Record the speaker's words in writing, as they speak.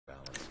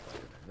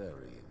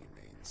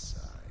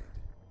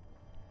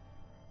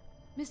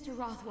Mr.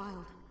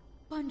 Rothwild.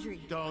 Bundry.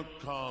 Don't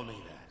call me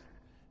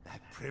that.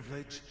 That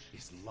privilege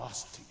is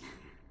lost to you.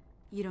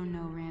 You don't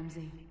know,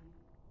 Ramsey.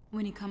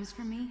 When he comes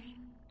for me,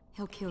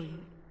 he'll kill you.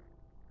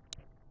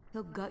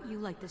 He'll gut you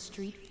like the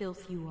street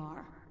filth you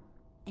are,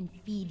 and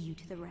feed you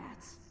to the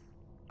rats.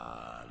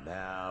 Ah,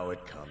 now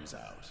it comes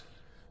out.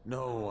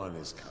 No one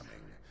is coming.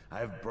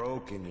 I've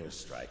broken your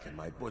strike, and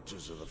my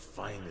butchers are the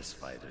finest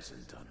fighters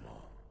in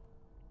Dunwall.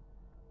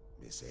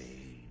 Miss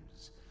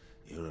Ames,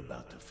 you're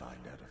about to find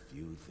out a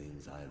few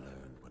things I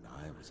learned when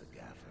I was a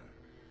gaffer.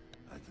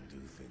 I can do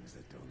things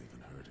that don't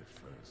even hurt at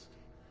first.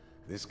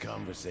 This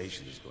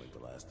conversation is going to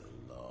last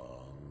a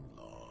long,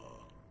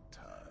 long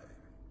time.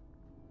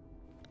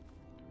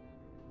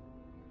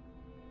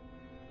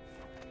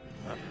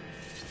 Huh?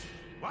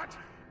 What?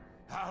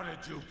 How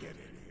did you get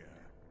in here?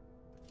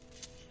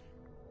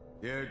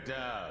 You're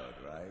Dowd,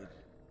 right?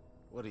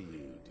 What are you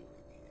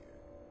doing here?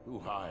 Who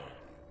hired you?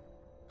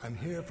 I'm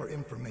here for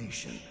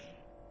information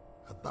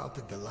about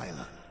the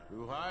Delilah.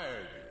 Who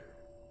hired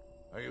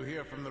you? Are you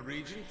here from the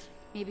Regent?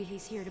 Maybe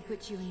he's here to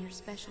put you in your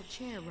special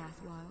chair,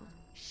 Rothwild.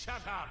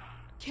 Shut up!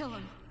 Kill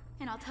him,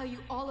 and I'll tell you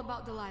all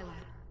about Delilah.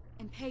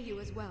 And pay you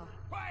as well.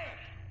 Quiet!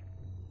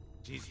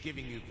 She's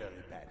giving you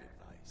very bad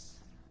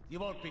advice. You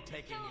won't be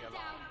taking me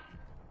along.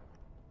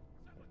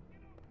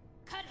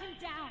 Cut him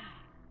down!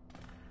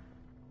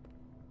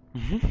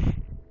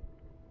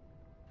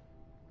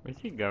 Where's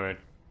he going?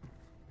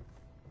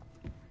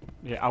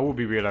 Yeah, I will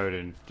be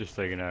reloading, just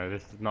so you know.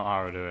 This is not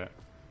how I do it.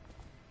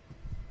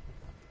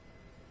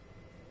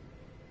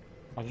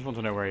 I just want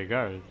to know where he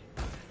goes.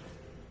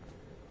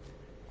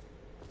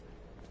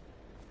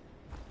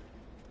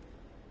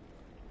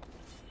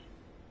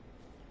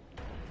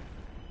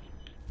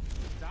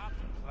 Stop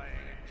playing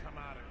and come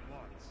out at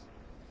once.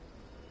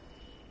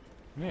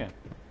 Yeah.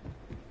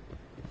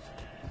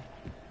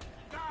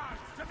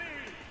 Guards, to me!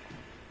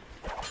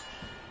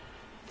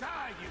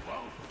 Die, you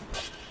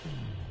both!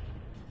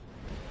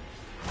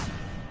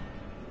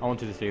 I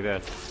wanted to see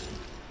this.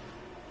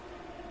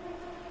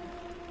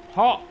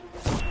 Hot!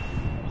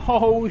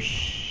 Oh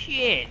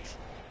shit!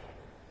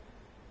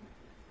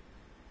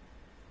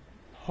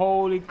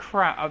 Holy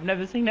crap, I've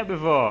never seen that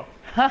before.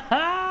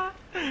 Haha!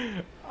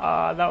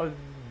 Ah, that was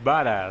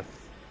badass.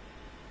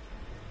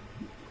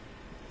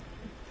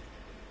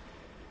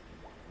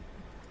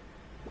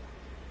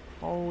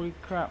 Holy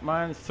crap,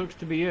 man, sucks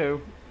to be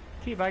you.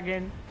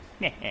 Teabagging.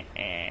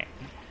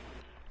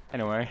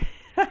 Anyway.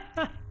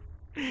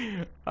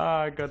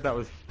 Oh god, that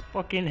was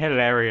fucking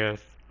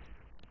hilarious.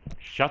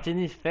 Shot in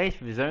his face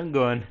with his own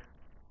gun.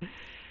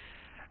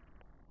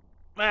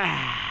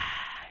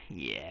 Ah,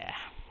 yeah.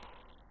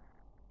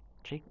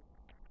 Cheek.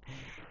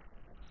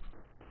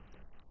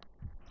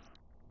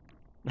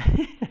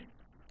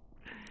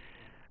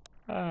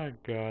 Oh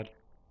god.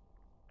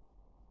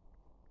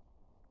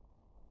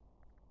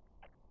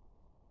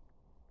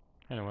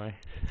 Anyway.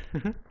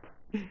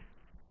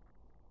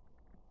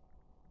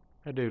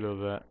 I do love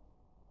that.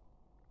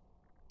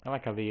 I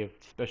like how they have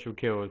special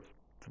kills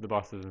for the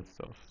bosses and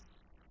stuff.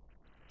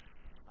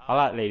 I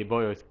like Lady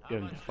Boyle's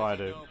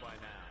fighter.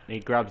 He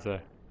grabs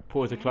her,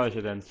 pulls her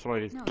closer, then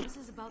slowly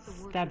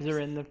stabs her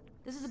in the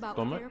This is about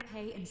stomach. fair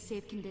pay and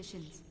safe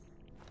conditions.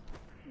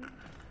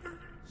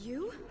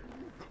 You?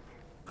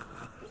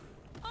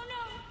 Oh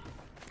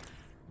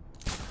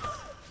no!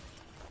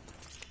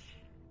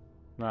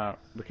 Now,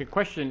 we can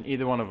question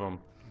either one of them.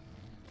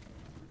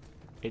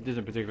 It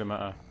doesn't particularly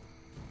matter.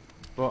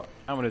 But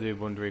I'm gonna do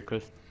Bundry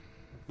because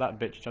that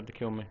bitch tried to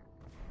kill me.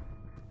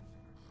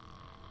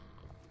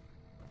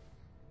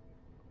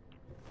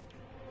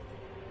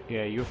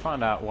 Yeah, you'll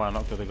find out why I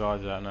knocked the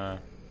guards out now.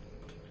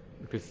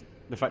 Because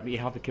the fact that you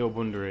have to kill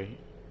Bundry,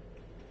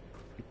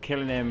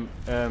 killing him,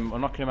 or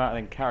knocking him out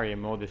and then carry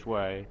him all this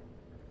way.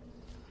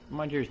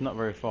 Mind you, it's not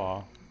very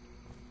far,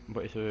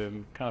 but it's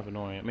kind of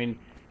annoying. I mean,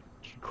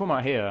 you can come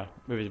out here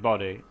with his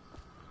body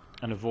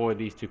and avoid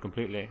these two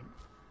completely.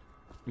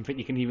 In fact,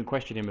 you can even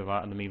question him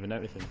without them even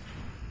noticing.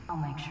 I'll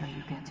make sure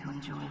you get to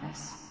enjoy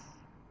this.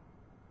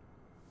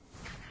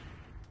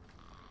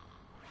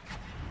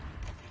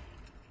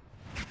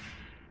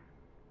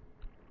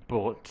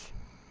 But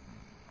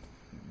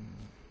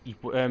you,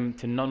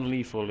 to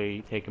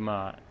non-lethally take him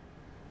out.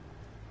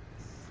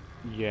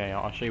 Yeah,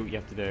 I'll show you what you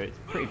have to do. It's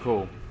pretty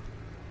cool.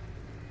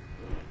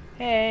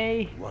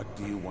 Hey! What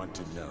do you want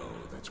to know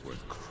that's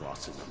worth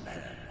crossing a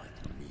man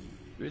like me?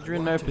 Because you're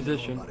in no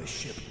position. About a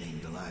ship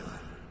named Delilah.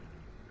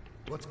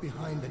 What's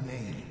behind the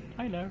name?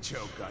 I know.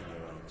 Choke on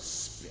your own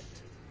spit.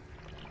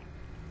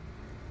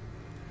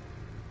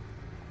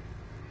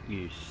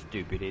 You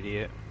stupid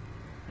idiot.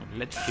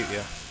 Let's shoot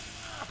you.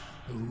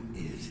 Who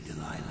is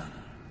Delilah?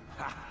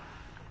 Ha!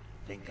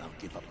 Think I'll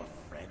give up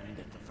a friend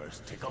at the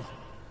first tickle?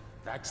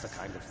 That's the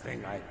kind of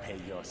thing I'd pay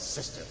your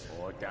sister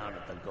for down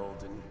at the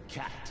Golden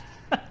Cat.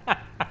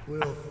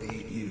 We'll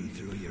feed you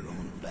through your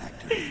own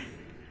factory.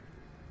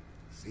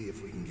 See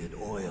if we can get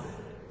oil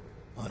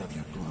out of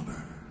your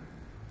blubber.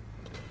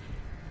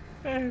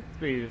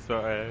 Please,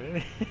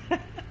 sorry.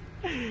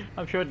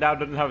 I'm sure Dad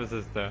doesn't have a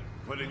sister.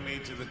 putting me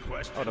to the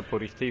question. I'd have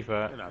put his teeth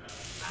out. You're not...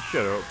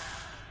 Shut up.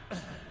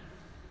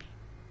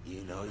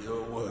 You know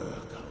your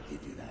work, I'll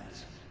give you that.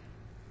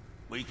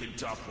 We can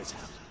talk this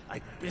out,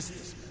 like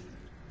businessmen.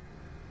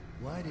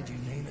 Why did you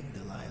name it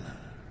Delilah?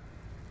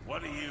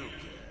 What do you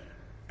care?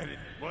 And it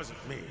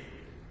wasn't me.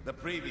 The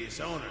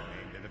previous owner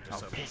named it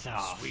after some piss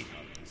off.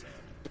 sweetheart he's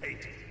had.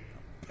 Painted.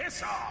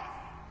 Piss off!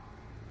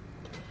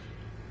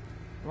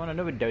 You want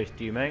another dose,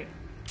 do you, mate?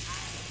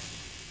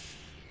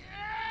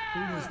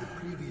 Who was the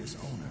previous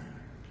owner?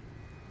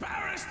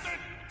 Barrister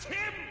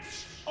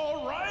Tibbs!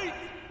 All right?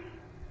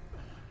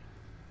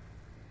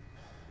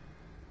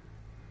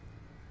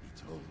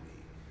 He told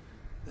me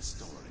the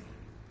story.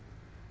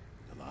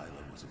 Delilah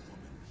was a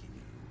woman he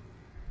knew.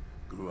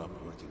 Grew up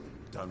working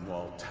in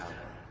Dunwall Tower.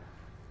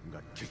 And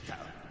got kicked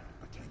out.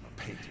 Became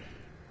a painter.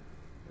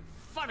 And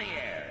funny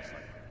airs,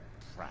 like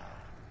proud.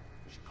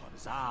 She caught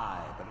his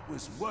eye, but it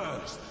was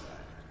worse than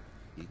that.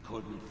 He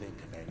couldn't think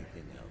of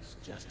anything else,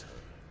 just her.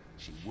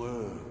 She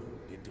whirled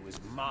into his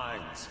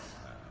mind somehow.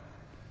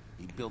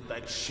 He built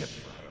that ship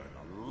for her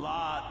and a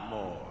lot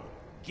more.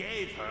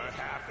 Gave her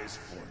half his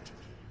fortune.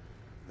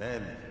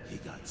 Then he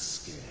got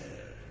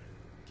scared.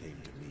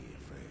 Came to me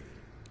afraid.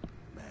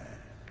 Mad,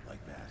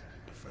 like that,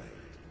 afraid.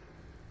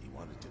 He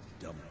wanted to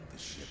dump the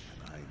ship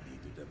and I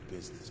needed a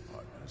business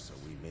partner, so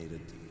we made a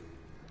deal.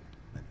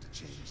 Meant to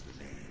change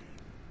the name.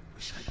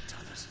 Wish I'd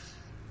done it.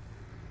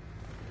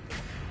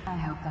 I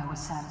hope that was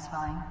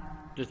satisfying.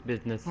 Just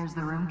business. Here's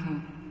the room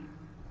key.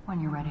 When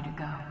you're ready to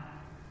go.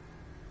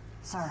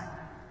 Sir,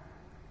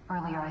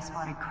 earlier I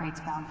spotted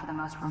crates bound for the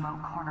most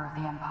remote corner of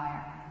the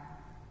Empire.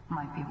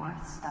 Might be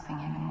worth stuffing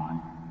him in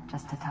one,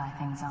 just to tie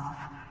things off.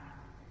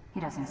 He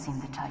doesn't seem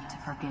the type to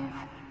forgive,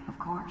 of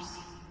course.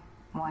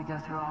 Why go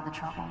through all the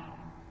trouble,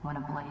 when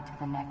a blade to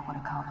the neck would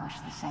accomplish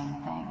the same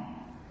thing?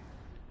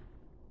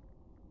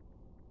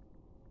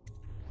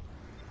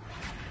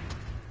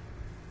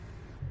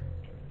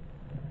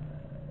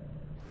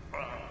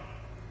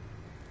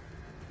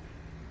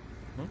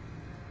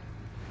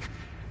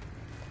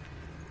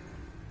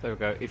 There we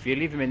go. If you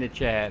leave him in the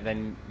chair,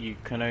 then you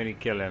can only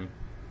kill him.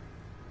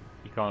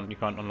 You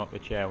can't unlock the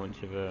chair once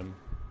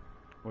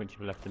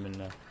you've left him in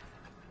there.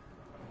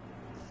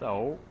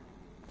 So,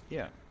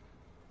 yeah,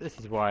 this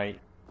is why,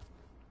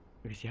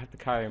 because you have to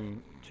carry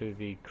him to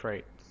the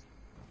crates,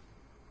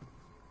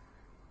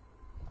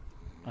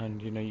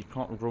 and you know you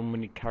can't run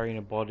when you're carrying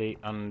a body,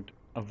 and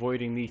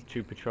avoiding these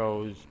two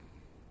patrols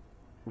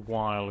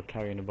while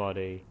carrying a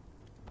body.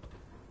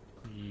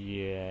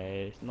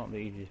 Yeah, it's not the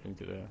easiest thing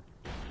to do.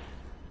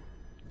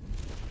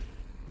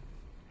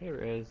 Here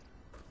it is.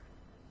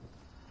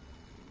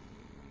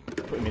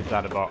 Put him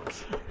inside a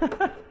box.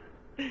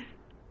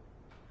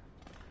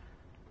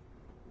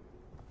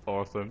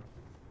 Awesome.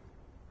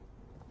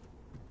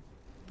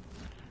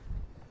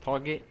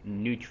 Target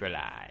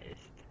neutralized.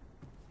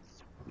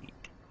 Sweet.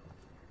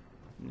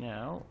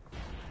 Now,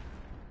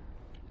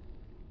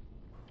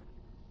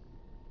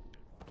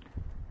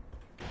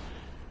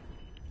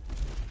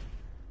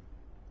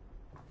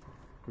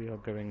 we are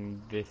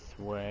going this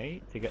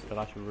way to get the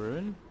last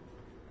rune.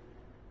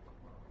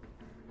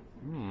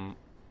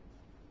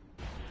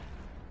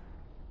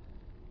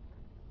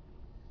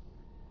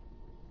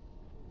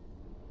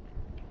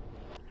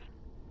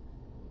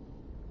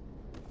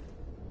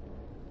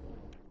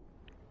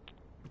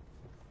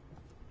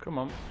 Come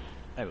on.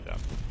 There we go.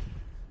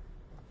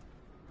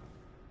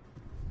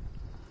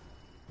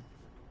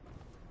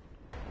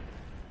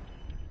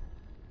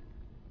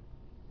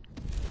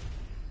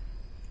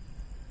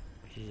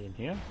 She's in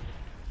here.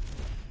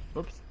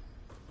 Oops.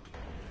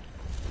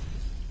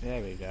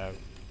 There we go.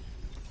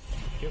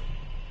 Yep.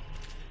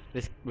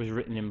 This was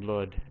written in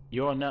blood.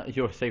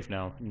 You're safe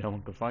now. No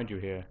one can find you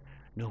here.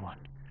 No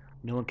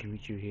one can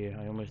reach you here.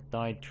 I almost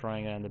died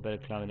trying and I'm better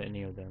climber than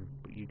any of them.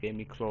 But you gave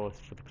me claws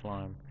for the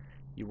climb.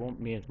 You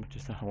want me as much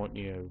as I want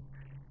you.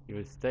 You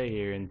will stay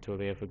here until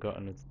they have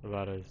forgotten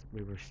about us.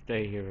 We will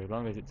stay here as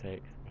long as it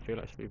takes. I feel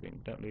like sleeping.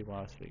 Don't leave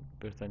while I sleep,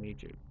 because I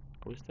need you.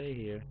 I will stay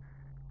here.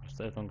 I'll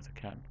stay as long as I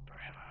can.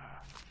 Forever.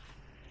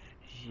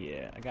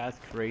 Yeah, that guy's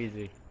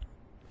crazy.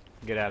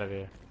 Get out of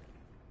here.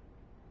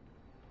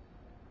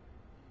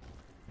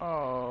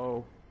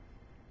 Oh.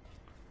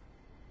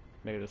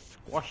 Made a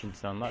squashing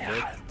sound, that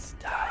did.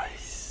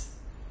 Dice.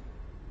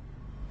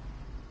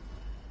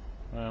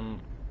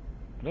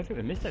 I don't think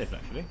we missed anything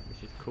actually,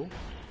 which is cool.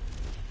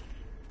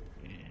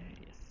 Yeah,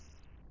 yes.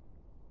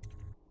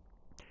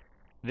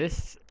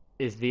 This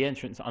is the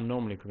entrance I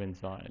normally come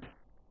inside,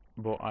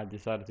 but I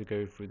decided to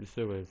go through the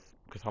sewers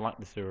because I like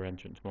the sewer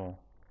entrance more.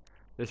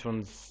 This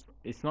one's,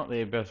 it's not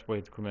the best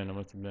way to come in, I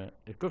must admit.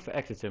 It's good for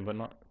exiting, but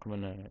not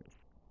coming in.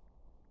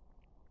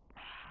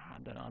 I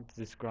don't know how to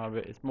describe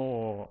it. It's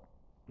more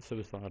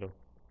suicidal,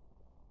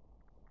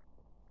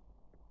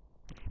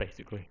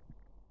 basically.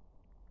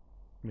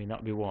 I mean,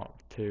 that'd be what?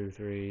 2,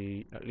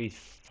 3, at least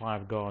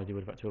 5 guards you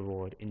would have had to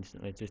avoid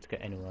instantly just to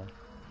get anywhere.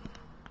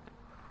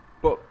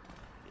 But,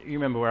 you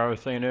remember where I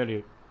was saying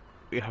earlier,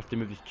 you have to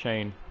move this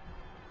chain.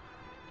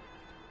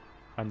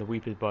 And the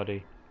Weeper's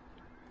body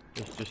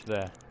is just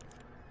there.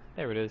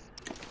 There it is.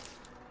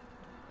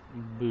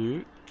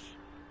 Boot.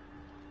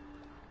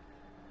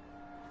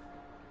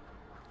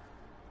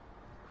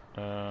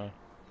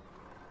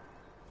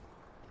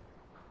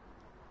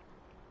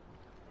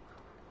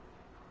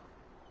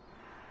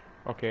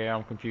 Okay,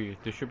 I'm confused.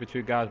 There should be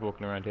two guys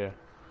walking around here.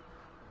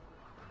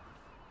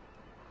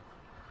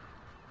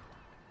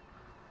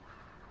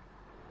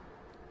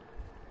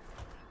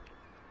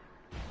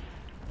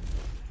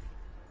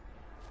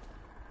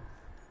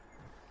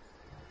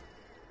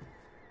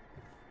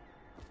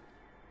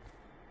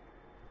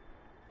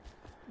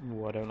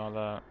 Ooh, I don't know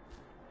that.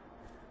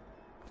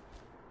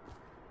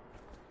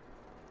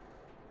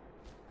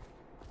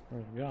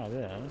 There's a guy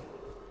there.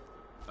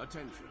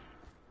 Attention.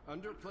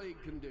 Under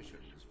plague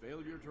conditions,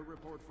 failure to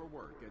report for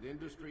work at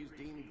industries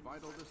deemed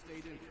vital to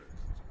state interests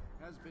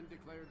has been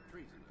declared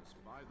treasonous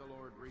by the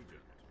Lord Regent.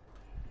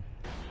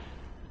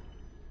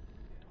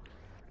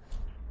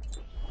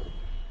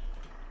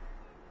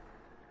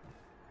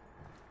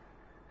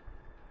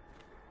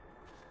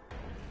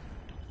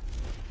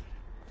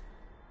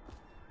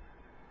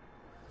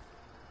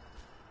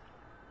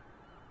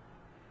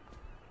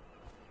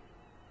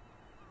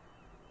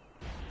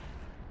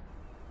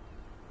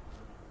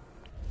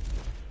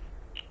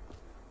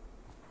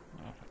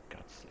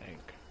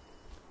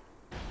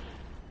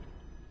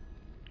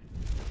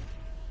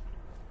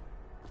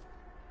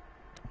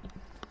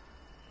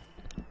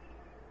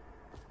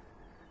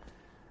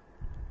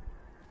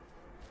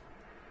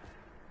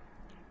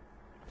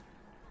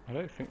 I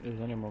don't think there's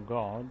any more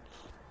guards.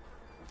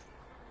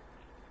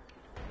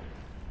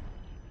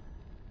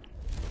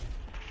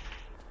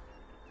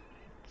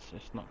 It's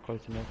just not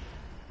close enough.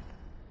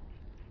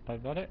 I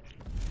got it?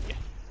 Yes.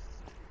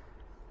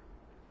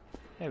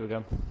 There we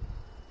go.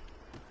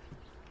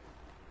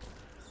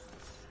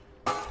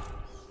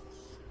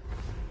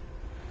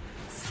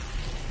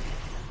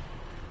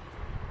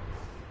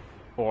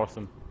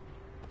 Awesome.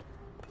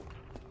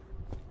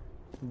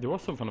 There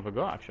was something I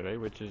forgot actually,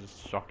 which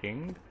is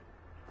shocking.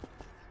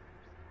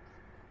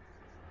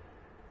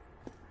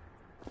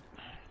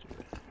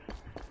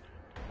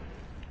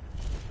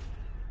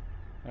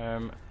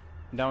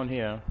 Down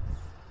here.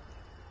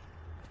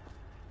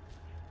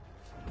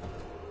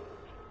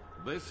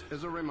 This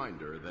is a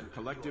reminder that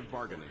collective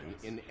bargaining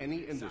in any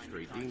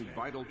industry deemed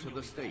vital to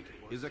the state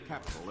is a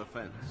capital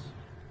offense.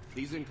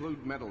 These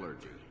include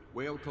metallurgy,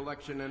 whale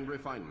collection and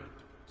refinement,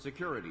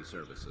 security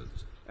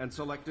services, and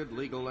selected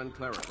legal and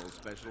clerical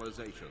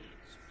specializations.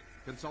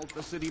 Consult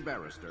the city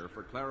barrister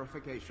for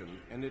clarification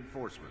and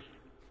enforcement.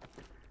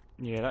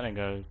 Yeah, that didn't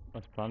go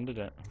as planned, did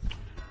it?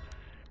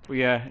 Well,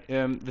 yeah,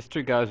 there's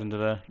two guys under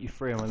there. You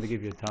free them when they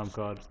give you a time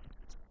card.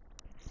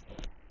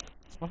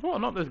 I thought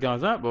I'd knock those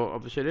guys out, but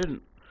obviously I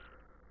didn't.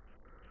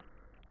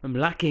 I'm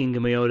lacking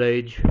in my old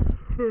age.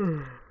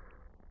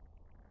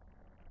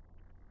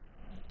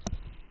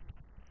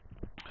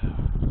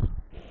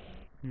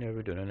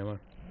 Never done anyway.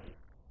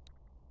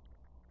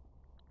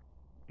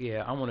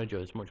 Yeah, I want to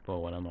judge much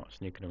more when I'm not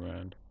sneaking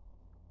around.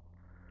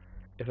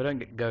 If I don't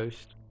get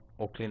ghost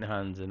or clean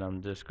hands, then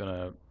I'm just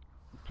gonna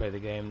play the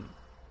game.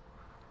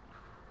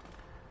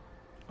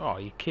 Oh,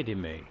 you're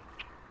kidding me.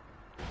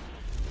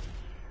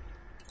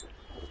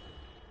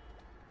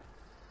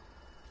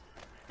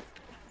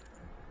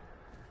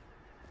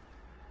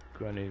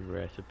 Granny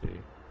recipe.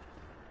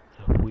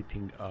 The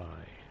weeping eye.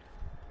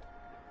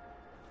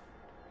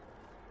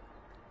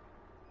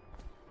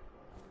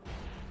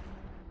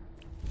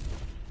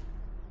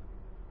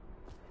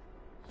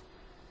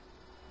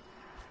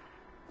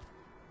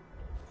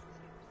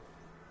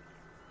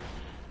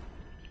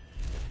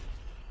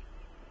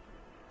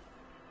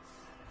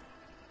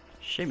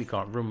 Shame you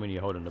can't run when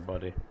you're holding the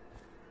body.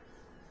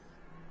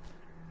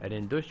 An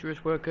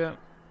industrious worker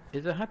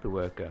is a happy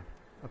worker,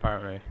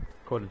 apparently,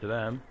 according to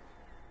them.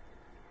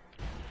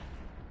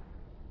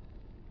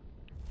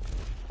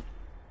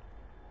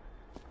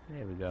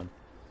 There we go.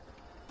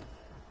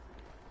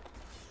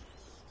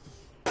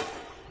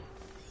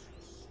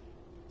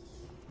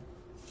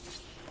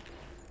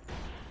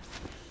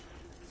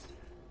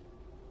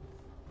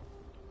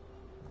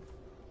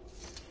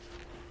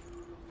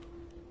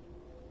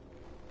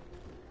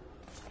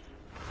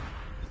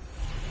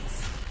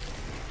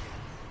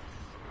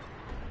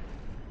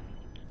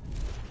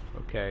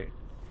 Okay,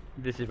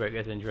 this is where it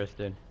gets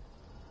interesting.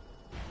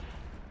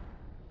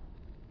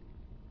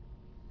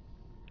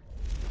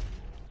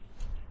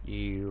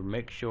 You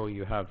make sure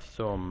you have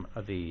some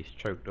of these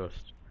choke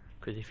dust,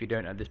 because if you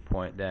don't at this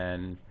point,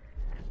 then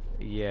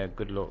yeah,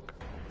 good luck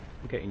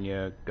getting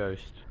your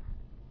ghost.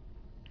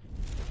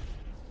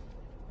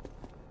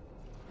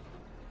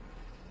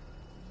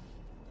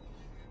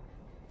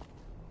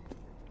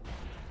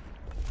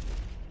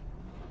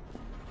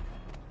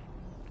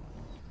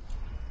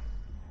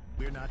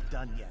 We're not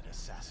done yet,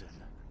 assassin.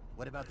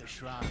 What about the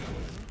shrine?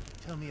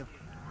 Tell me if...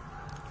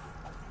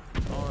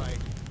 All right,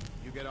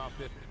 you get off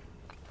it.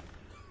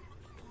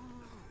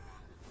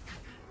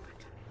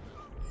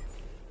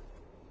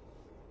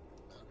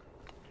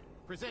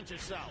 Present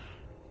yourself.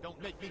 Don't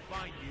make me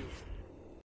find you.